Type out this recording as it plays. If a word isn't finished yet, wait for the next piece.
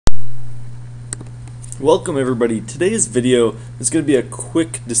Welcome everybody. Today's video is going to be a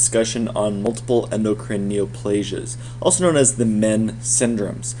quick discussion on multiple endocrine neoplasias, also known as the MEN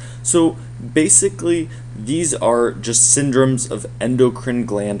syndromes. So basically these are just syndromes of endocrine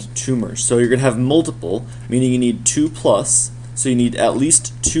gland tumors. So you're going to have multiple, meaning you need 2 plus, so you need at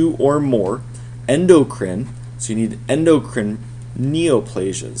least 2 or more, endocrine, so you need endocrine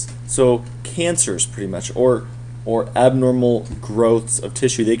neoplasias. So cancers pretty much, or abnormal growths of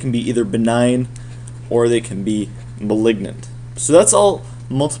tissue. They can be either benign or they can be malignant. So that's all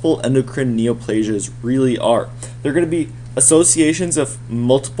multiple endocrine neoplasias really are. They're going to be associations of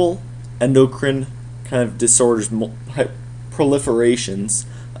multiple endocrine kind of disorders, proliferations,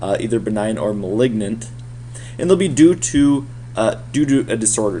 either benign or malignant, and they'll be due to a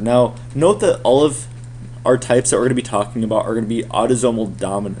disorder. Now, note that all of our types that we're going to be talking about are going to be autosomal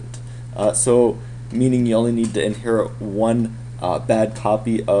dominant. So meaning you only need to inherit one bad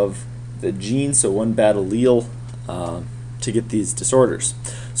copy of the gene, so one bad allele to get these disorders.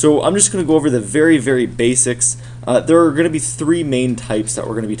 So I'm just going to go over the very basics. There are going to be 3 main types that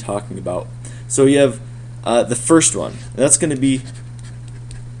we're going to be talking about. So you have the first one, and that's going to be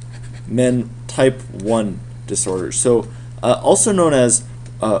MEN type 1 disorders. So also known as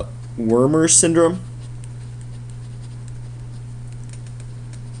Wermer syndrome.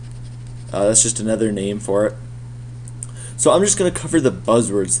 That's just another name for it. So I'm just going to cover the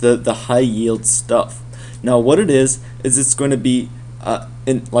buzzwords, the high yield stuff. Now what it is it's going to be,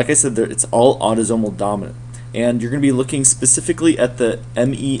 like I said, it's all autosomal dominant. And you're going to be looking specifically at the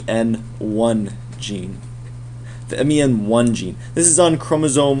MEN1 gene. The MEN1 gene. This is on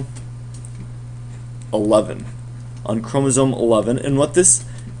chromosome 11. On chromosome 11. And what this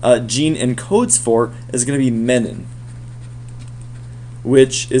gene encodes for is going to be menin,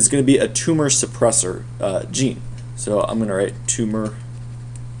 which is going to be a tumor suppressor gene. So I'm going to write tumor.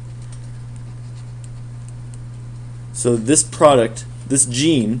 So this product, this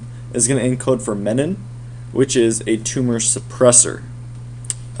gene, is going to encode for menin, which is a tumor suppressor.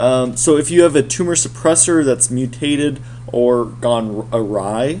 So if you have a tumor suppressor that's mutated or gone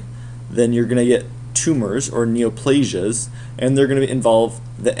awry, then you're going to get tumors or neoplasias, and they're going to involve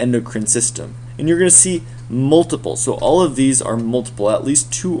the endocrine system. And you're going to see multiple. So all of these are multiple, at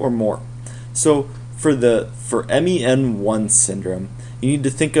least 2 or more. So for MEN1 syndrome, you need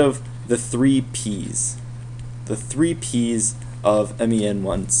to think of the 3 P's. The 3 P's of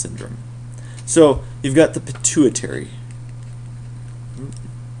MEN1 syndrome. So you've got the pituitary.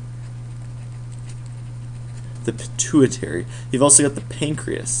 The pituitary. You've also got the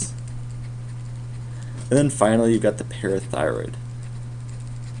pancreas. And then finally you've got the parathyroid.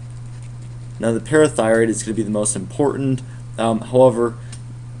 Now the parathyroid is going to be the most important. However,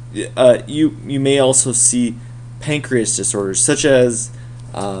 you may also see pancreas disorders such as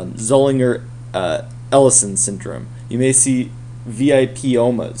Zollinger-Ellison syndrome. You may see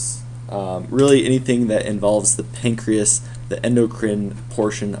VIPomas, really anything that involves the pancreas, the endocrine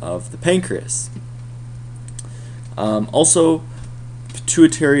portion of the pancreas. Also,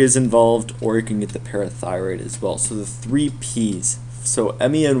 pituitary is involved, or you can get the parathyroid as well. So the 3 P's. So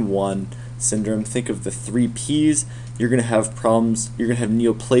MEN1 syndrome, think of the 3 P's. You're going to have problems, you're going to have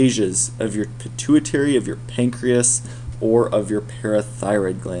neoplasias of your pituitary, of your pancreas, or of your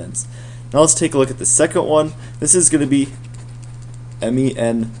parathyroid glands. Now let's take a look at the second one. This is going to be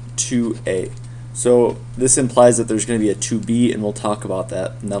MEN2A. So this implies that there's going to be a 2B, and we'll talk about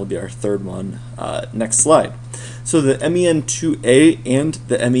that, and that'll be our third one next slide. So the MEN2A and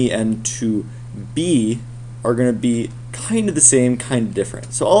the MEN2B are going to be kind of the same, kind of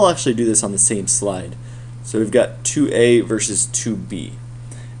different. So I'll actually do this on the same slide. So we've got 2A versus 2B,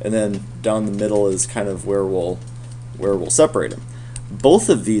 and then down the middle is kind of where we'll separate them. Both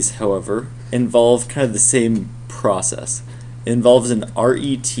of these, however, involve kind of the same process. It involves an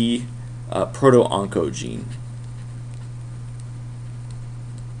RET proto-oncogene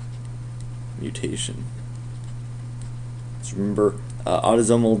mutation. So remember,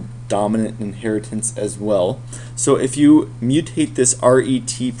 autosomal dominant inheritance as well. So if you mutate this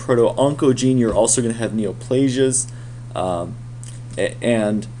RET proto-oncogene, you're also going to have neoplasias,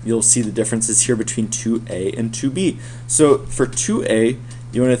 and you'll see the differences here between 2A and 2B. So for 2A,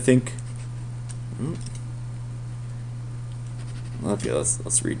 you want to think, okay,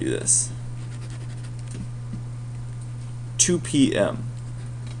 let's redo this. 2 p.m.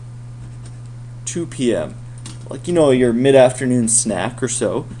 2 p.m. Like, you know, your mid-afternoon snack or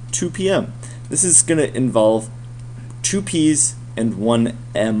so, 2 p.m. This is going to involve 2 P's and 1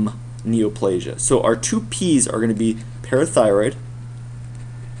 M neoplasia. So our 2 P's are going to be parathyroid,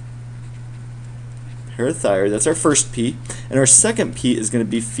 that's our first P, and our second P is going to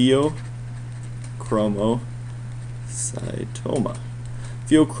be pheochromocytoma.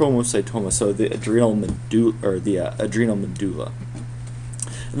 Pheochromocytoma, so the adrenal medulla,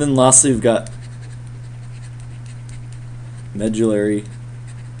 And then lastly, we've got medullary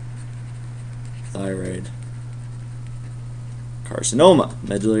thyroid carcinoma.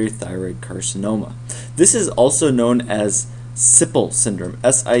 Medullary thyroid carcinoma. This is also known as Sippel syndrome,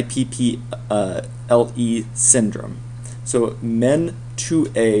 SIPPLE syndrome. So men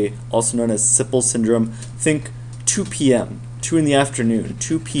 2A, also known as Sippel syndrome, think 2 p.m., 2 in the afternoon,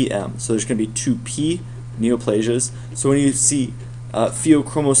 2 p.m. So there's going to be 2P neoplasias. So when you see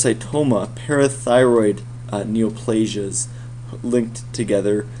pheochromocytoma, parathyroid neoplasias linked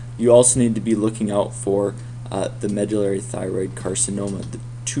together, you also need to be looking out for the medullary thyroid carcinoma, the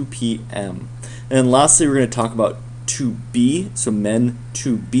 2 p.m. And then lastly, we're going to talk about 2B, so men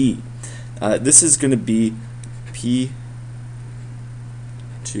 2B. This is going to be P2M,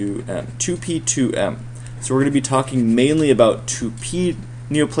 2P2M. So we're going to be talking mainly about 2P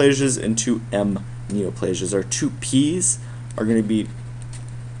neoplasias and 2M neoplasias. Our 2Ps are going to be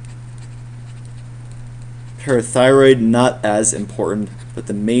parathyroid, not as important, but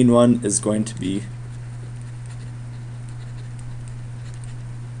the main one is going to be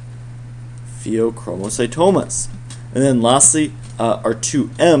pheochromocytomas. And then lastly, our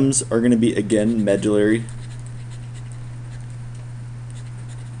 2Ms are going to be, again, medullary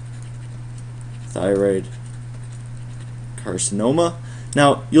thyroid carcinoma.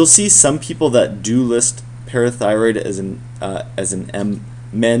 Now, you'll see some people that do list parathyroid as an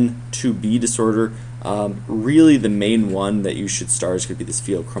men 2B disorder. Really, the main one that you should start is going to be this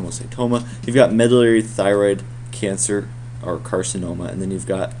pheochromocytoma. You've got medullary thyroid cancer or carcinoma, and then you've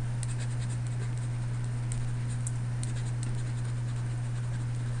got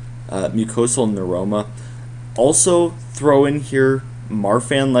mucosal neuroma. Also throw in here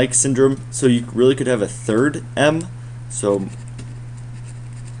Marfan-like syndrome, so you really could have a third M, so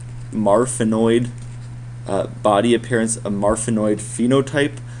Marfanoid body appearance, a Marfanoid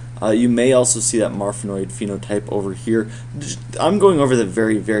phenotype. You may also see that Marfanoid phenotype over here. I'm going over the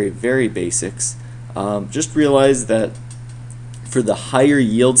very, very, very basics. Just realize that for the higher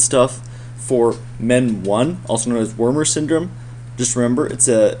yield stuff, for men 1, also known as Wermer syndrome, just remember it's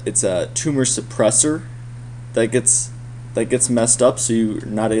a tumor suppressor that gets messed up, so you're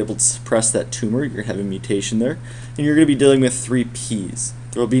not able to suppress that tumor. You're having a mutation there, and you're going to be dealing with 3 Ps.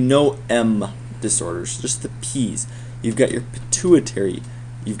 There will be no M disorders, just the Ps. You've got your pituitary,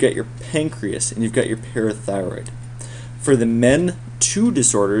 you've got your pancreas, and you've got your parathyroid. For the men 2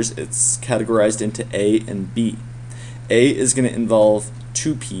 disorders, it's categorized into A and B. A is going to involve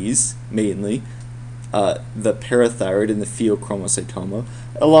 2 Ps mainly, the parathyroid and the pheochromocytoma,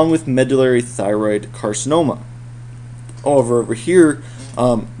 along with medullary thyroid carcinoma. Over here,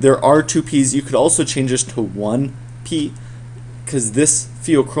 there are 2 Ps. You could also change this to 1 P, because this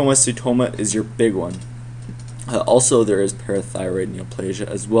pheochromocytoma is your big one. Also, there is parathyroid neoplasia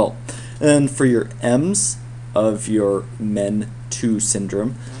as well. And then for your Ms of your men 2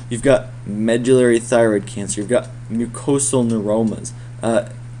 syndrome, you've got medullary thyroid cancer, you've got mucosal neuromas,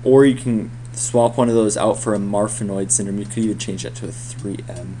 or you can swap one of those out for a Marfanoid syndrome. You could even change that to a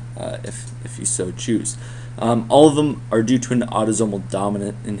 3M if you so choose. All of them are due to an autosomal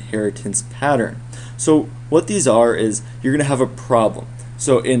dominant inheritance pattern. So what these are is you're going to have a problem.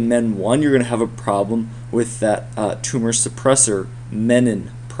 So in men 1, you're going to have a problem with that tumor suppressor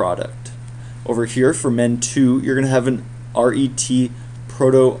menin product. Over here for men 2, you're going to have an RET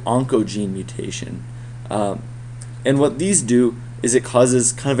proto-oncogene mutation. And what these do is it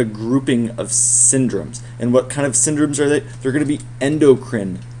causes kind of a grouping of syndromes. And what kind of syndromes are they? They're going to be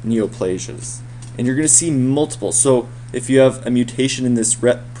endocrine neoplasias. And you're going to see multiple. So if you have a mutation in this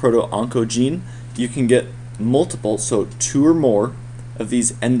RET proto-oncogene, you can get multiple, so 2 or more of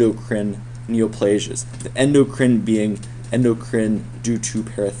these endocrine neoplasias. The endocrine being endocrine due to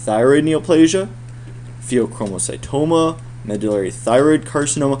parathyroid neoplasia, pheochromocytoma, medullary thyroid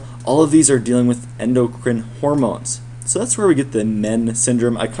carcinoma. All of these are dealing with endocrine hormones. So that's where we get the men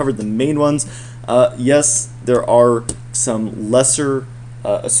syndrome. I covered the main ones. Yes, there are some lesser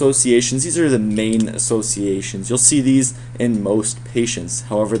associations. These are the main associations. You'll see these in most patients.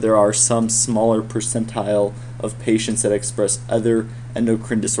 However, there are some smaller percentile of patients that express other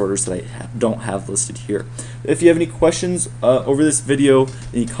endocrine disorders that I don't have listed here. If you have any questions over this video,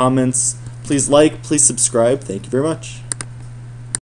 any comments, please like, please subscribe. Thank you very much.